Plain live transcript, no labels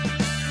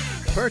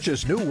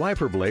Purchase new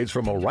wiper blades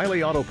from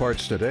O'Reilly Auto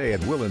Parts today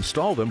and we'll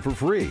install them for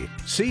free.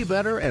 See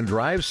better and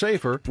drive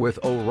safer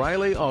with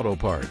O'Reilly Auto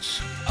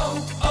Parts.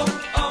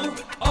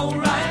 O'Reilly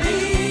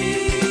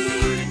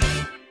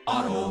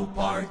Auto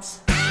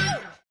Parts.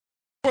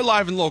 We're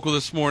live and local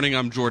this morning.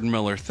 I'm Jordan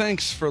Miller.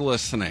 Thanks for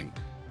listening.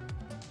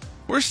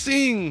 We're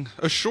seeing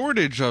a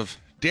shortage of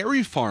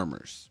dairy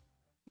farmers.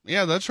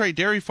 Yeah, that's right,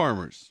 dairy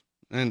farmers.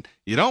 And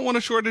you don't want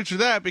a shortage of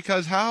that,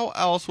 because how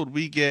else would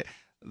we get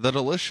the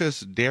delicious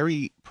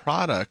dairy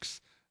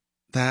products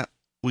that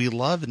we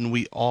love and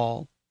we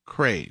all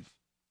crave?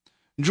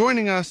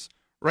 Joining us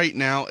right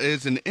now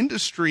is an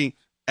industry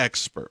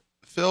expert,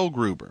 Phil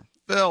Gruber.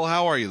 Phil,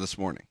 how are you this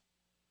morning?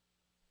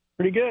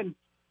 Pretty good.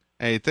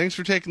 Hey, thanks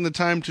for taking the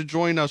time to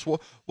join us.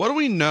 What do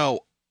we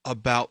know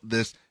about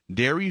this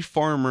dairy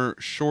farmer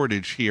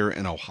shortage here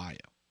in Ohio?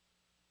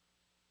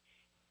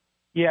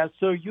 Yeah,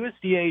 so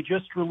USDA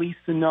just released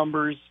the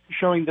numbers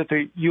showing that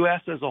the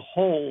U.S. as a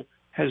whole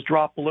has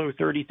dropped below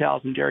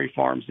 30,000 dairy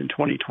farms in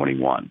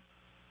 2021.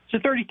 So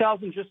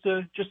 30,000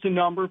 just a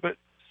number, but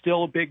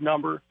still a big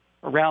number,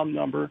 a round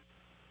number.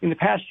 In the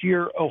past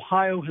year,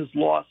 Ohio has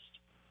lost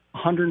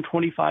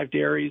 125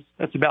 dairies.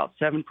 That's about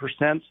 7%.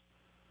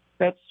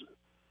 That's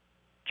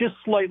just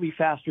slightly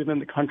faster than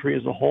the country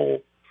as a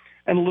whole,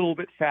 and a little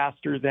bit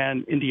faster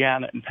than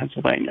Indiana and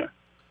Pennsylvania.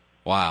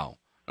 Wow.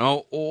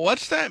 Oh,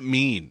 what's that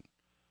mean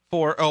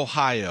for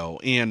Ohio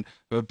and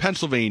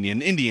Pennsylvania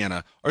and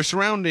Indiana, our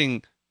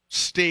surrounding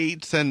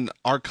states and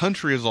our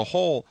country as a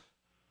whole,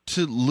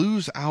 to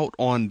lose out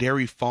on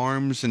dairy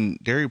farms and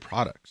dairy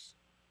products?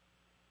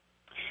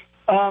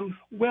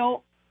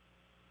 Well,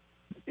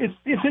 it's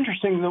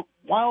interesting that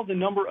while the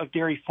number of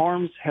dairy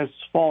farms has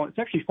fallen, it's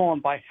actually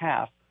fallen by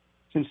half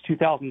since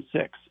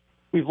 2006.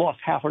 We've lost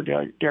half our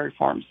dairy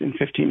farms in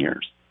 15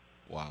 years.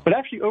 Wow. But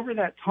actually, over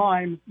that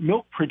time,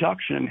 milk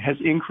production has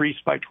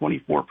increased by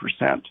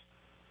 24%.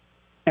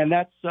 And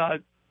that's a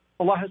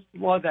lot of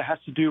that has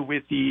to do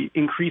with the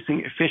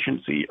increasing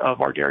efficiency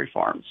of our dairy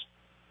farms.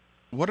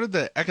 What are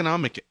the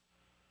economic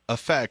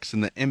effects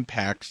and the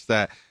impacts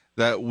that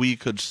we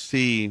could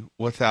see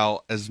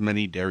without as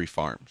many dairy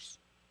farms?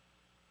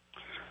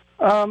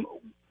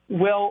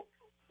 Well,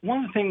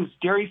 one of the things,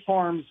 dairy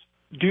farms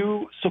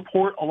do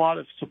support a lot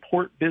of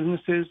support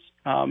businesses,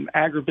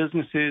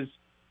 agribusinesses,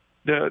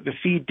 the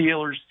feed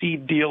dealers,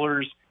 seed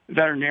dealers,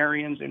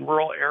 veterinarians in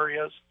rural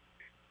areas.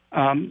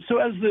 So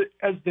as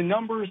the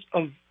numbers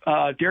of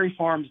dairy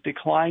farms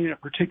decline in a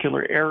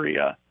particular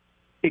area,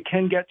 it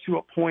can get to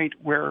a point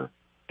where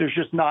there's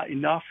just not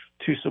enough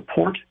to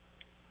support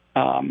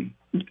some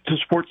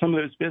of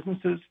those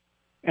businesses,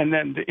 and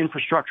then the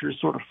infrastructure is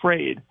sort of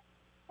frayed.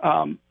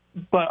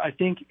 But I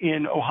think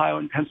in Ohio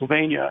and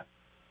Pennsylvania,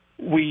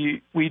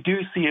 we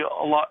do see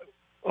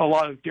a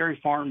lot of dairy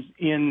farms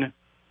in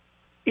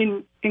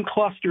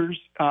clusters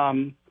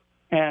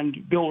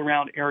and built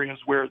around areas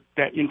where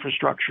that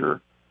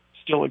infrastructure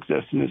still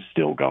exists and is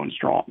still going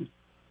strong.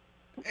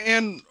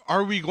 And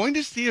are we going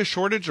to see a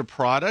shortage of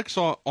products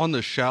on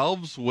the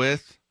shelves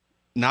with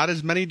not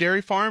as many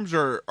dairy farms,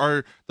 or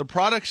are the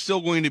products still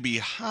going to be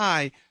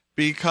high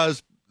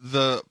because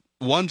the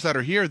ones that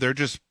are here, they're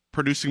just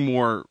producing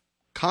more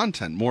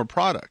content, more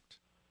product?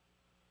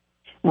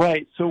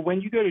 Right. So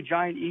when you go to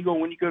Giant Eagle,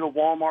 when you go to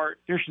Walmart,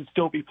 there should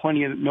still be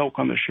plenty of milk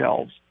on the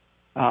shelves.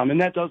 And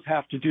that does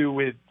have to do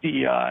with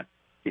the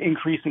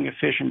increasing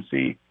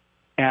efficiency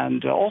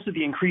and also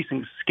the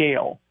increasing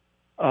scale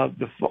of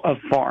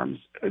farms.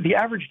 The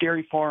average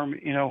dairy farm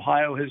in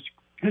Ohio has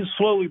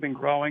slowly been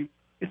growing.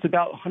 It's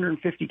about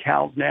 150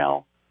 cows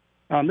now.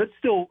 That's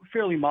still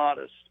fairly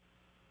modest.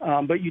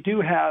 But you do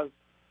have,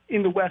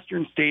 in the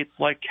western states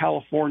like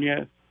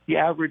California, the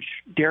average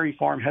dairy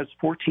farm has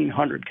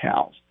 1,400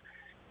 cows.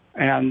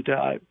 And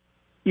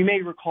you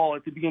may recall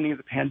at the beginning of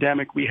the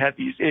pandemic, we had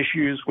these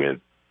issues with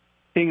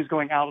things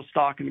going out of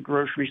stock in the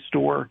grocery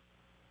store.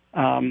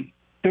 That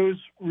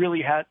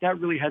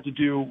really had to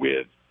do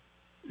with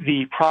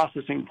the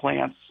processing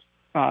plants,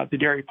 the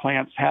dairy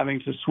plants, having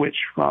to switch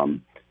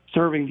from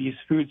serving these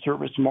food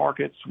service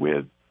markets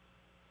with,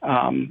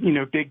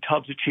 big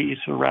tubs of cheese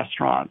for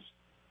restaurants,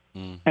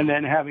 and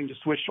then having to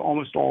switch to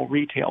almost all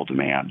retail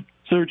demand.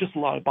 So there are just a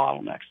lot of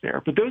bottlenecks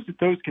there. But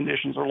those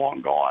conditions are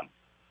long gone,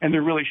 and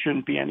there really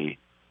shouldn't be any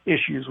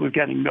issues with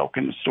getting milk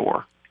in the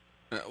store.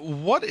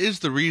 What is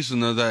the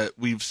reason, though, that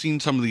we've seen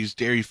some of these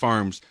dairy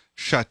farms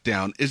shut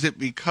down? Is it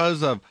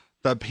because of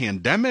the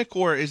pandemic,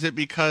 or is it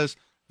because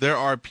there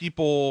are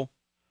people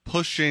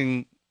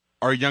pushing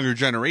our younger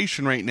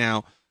generation right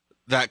now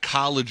that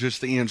college is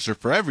the answer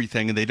for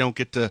everything, and they don't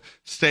get to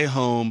stay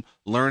home,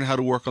 learn how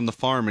to work on the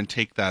farm, and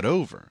take that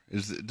over?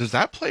 Does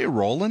that play a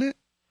role in it?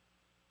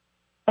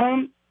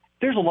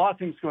 There's a lot of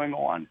things going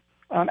on.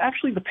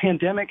 Actually, the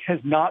pandemic has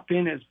not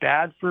been as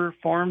bad for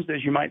farms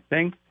as you might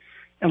think,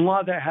 and a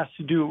lot of that has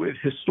to do with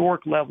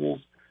historic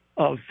levels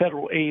of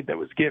federal aid that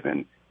was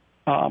given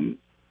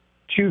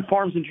to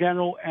farms in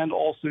general and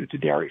also to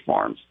dairy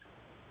farms.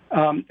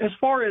 As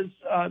far as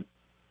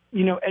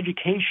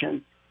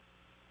education,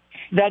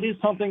 that is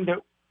something that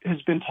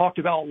has been talked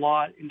about a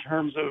lot in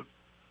terms of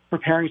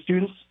preparing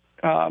students.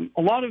 A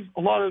lot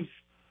of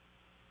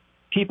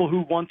people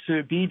who want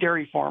to be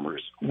dairy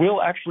farmers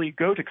will actually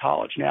go to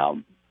college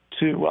now,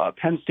 to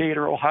Penn State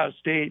or Ohio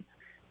State,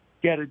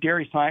 get a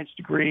dairy science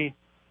degree.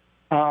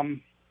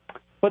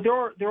 But there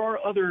are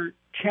other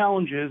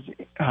challenges.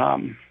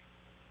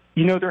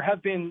 There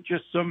have been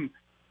just some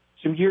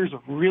years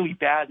of really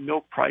bad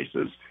milk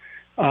prices.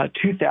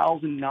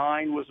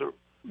 2009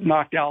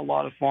 knocked out a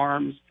lot of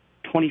farms.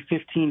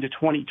 2015 to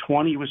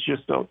 2020 was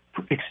just an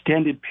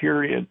extended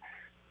period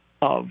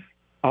of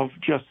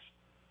just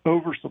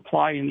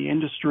oversupply in the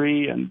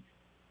industry and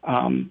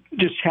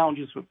just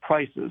challenges with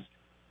prices.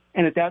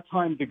 And at that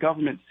time, the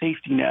government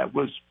safety net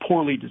was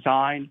poorly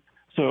designed,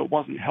 so it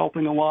wasn't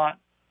helping a lot.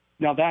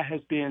 Now that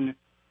has been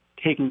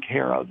taken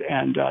care of,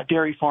 and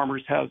dairy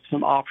farmers have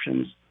some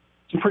options,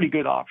 some pretty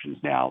good options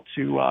now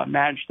to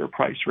manage their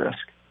price risk.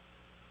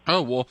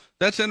 Oh, well,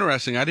 that's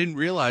interesting. I didn't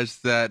realize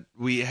that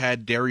we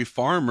had dairy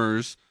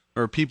farmers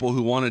or people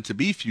who wanted to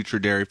be future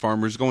dairy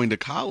farmers going to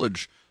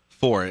college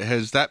for it.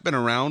 Has that been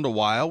around a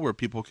while where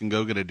people can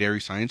go get a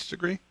dairy science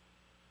degree?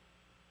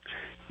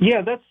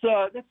 Yeah, that's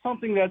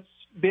something that's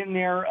been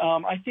there.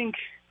 I think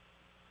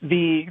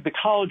the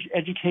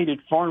college-educated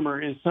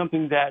farmer is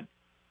something that,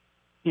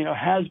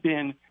 has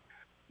been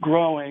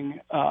growing.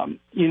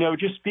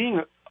 Just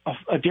being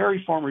a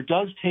dairy farmer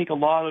does take a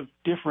lot of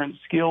different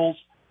skills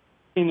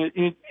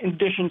in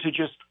addition to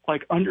just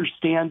like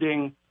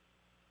understanding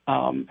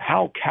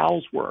how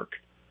cows work,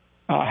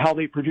 how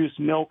they produce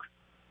milk.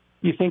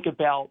 You think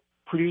about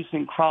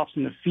producing crops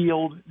in the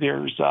field.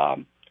 There's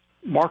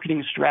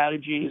marketing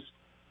strategies.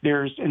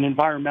 There's an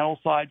environmental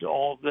side to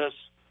all of this,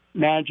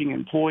 managing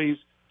employees.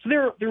 So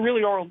there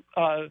really are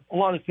a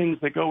lot of things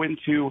that go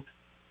into,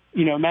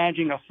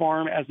 managing a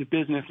farm as a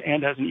business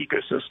and as an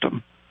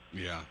ecosystem.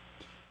 Yeah.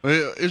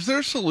 Is there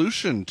a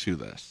solution to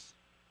this?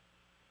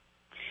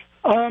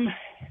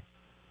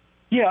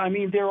 Yeah, I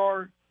mean, there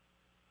are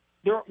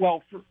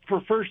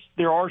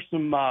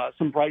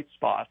some bright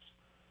spots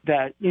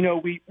that,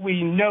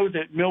 we know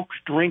that milk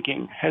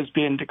drinking has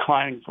been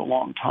declining for a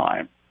long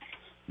time.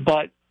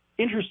 But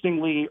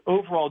interestingly,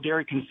 overall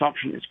dairy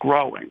consumption is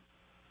growing.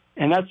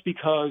 And that's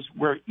because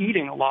we're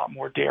eating a lot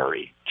more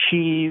dairy,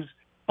 cheese,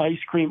 ice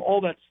cream,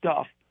 all that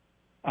stuff.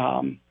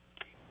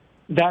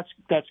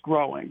 That's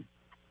growing.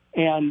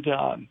 And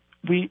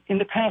in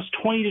the past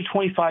 20 to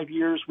 25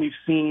 years, we've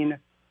seen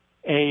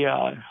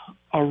a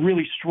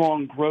really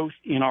strong growth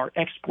in our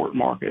export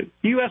market.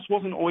 The U.S.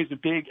 wasn't always a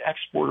big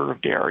exporter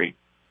of dairy,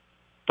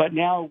 but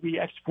now we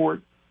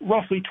export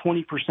roughly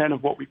 20%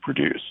 of what we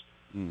produce.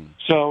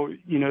 So,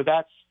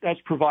 that's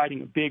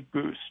providing a big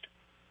boost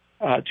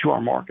to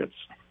our markets.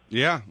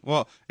 Yeah,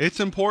 well,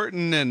 it's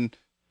important, and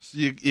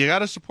you got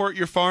to support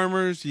your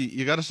farmers.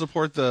 You got to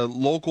support the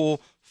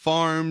local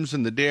farms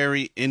and the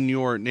dairy in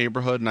your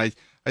neighborhood, and I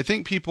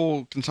think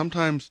people can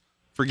sometimes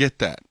forget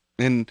that.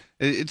 And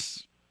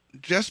it's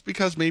just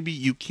because maybe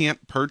you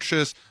can't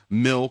purchase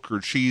milk or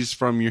cheese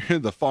from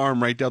the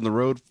farm right down the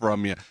road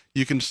from you,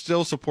 you can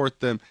still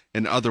support them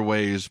in other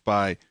ways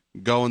by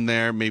going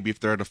there, maybe if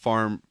they're at a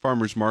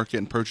farmer's market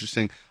and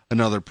purchasing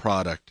another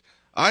product.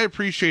 I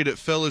appreciate it,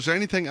 Phil. Is there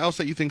anything else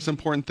that you think is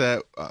important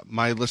that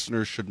my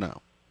listeners should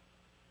know?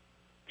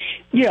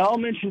 Yeah, I'll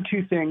mention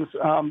two things.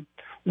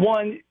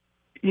 One,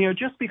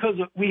 just because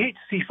we hate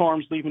to see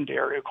farms leaving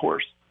dairy, of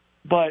course,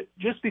 but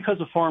just because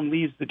a farm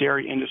leaves the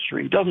dairy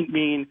industry doesn't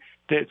mean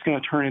that it's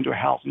going to turn into a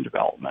housing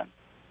development.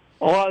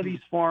 A lot of these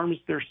farms,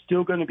 they're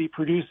still going to be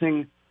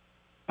producing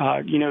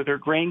their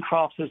grain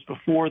crops as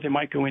before. They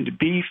might go into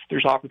beef.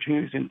 There's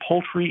opportunities in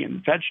poultry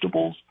and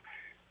vegetables.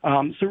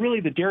 So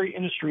really the dairy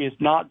industry is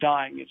not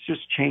dying. It's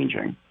just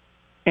changing.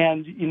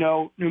 And,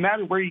 no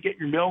matter where you get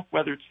your milk,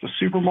 whether it's the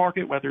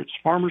supermarket, whether it's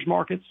farmers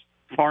markets,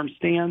 farm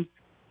stand,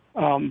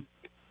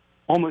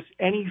 almost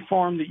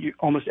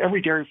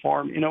every dairy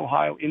farm in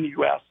Ohio, in the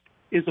U.S.,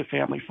 is a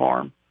family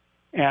farm.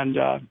 And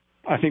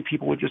I think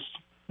people would just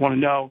want to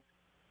know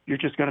you're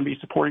just going to be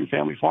supporting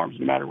family farms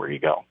no matter where you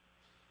go.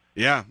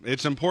 Yeah,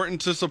 it's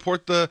important to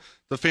support the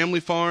family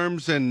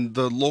farms and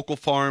the local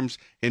farms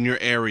in your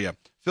area.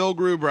 Phil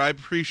Gruber, I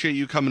appreciate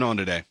you coming on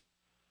today.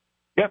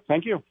 Yep,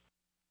 thank you.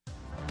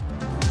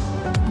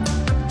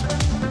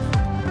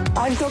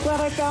 I'm so glad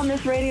I found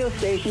this radio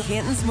station.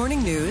 Canton's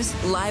Morning News,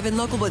 live and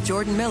local with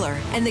Jordan Miller,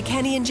 and the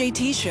Kenny and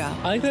JT Show.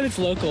 I like that it's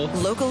local.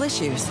 Local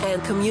issues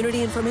and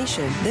community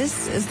information.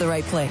 This is the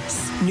right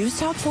place. News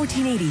Talk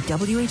 1480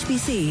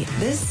 WHBC.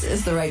 This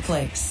is the right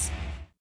place.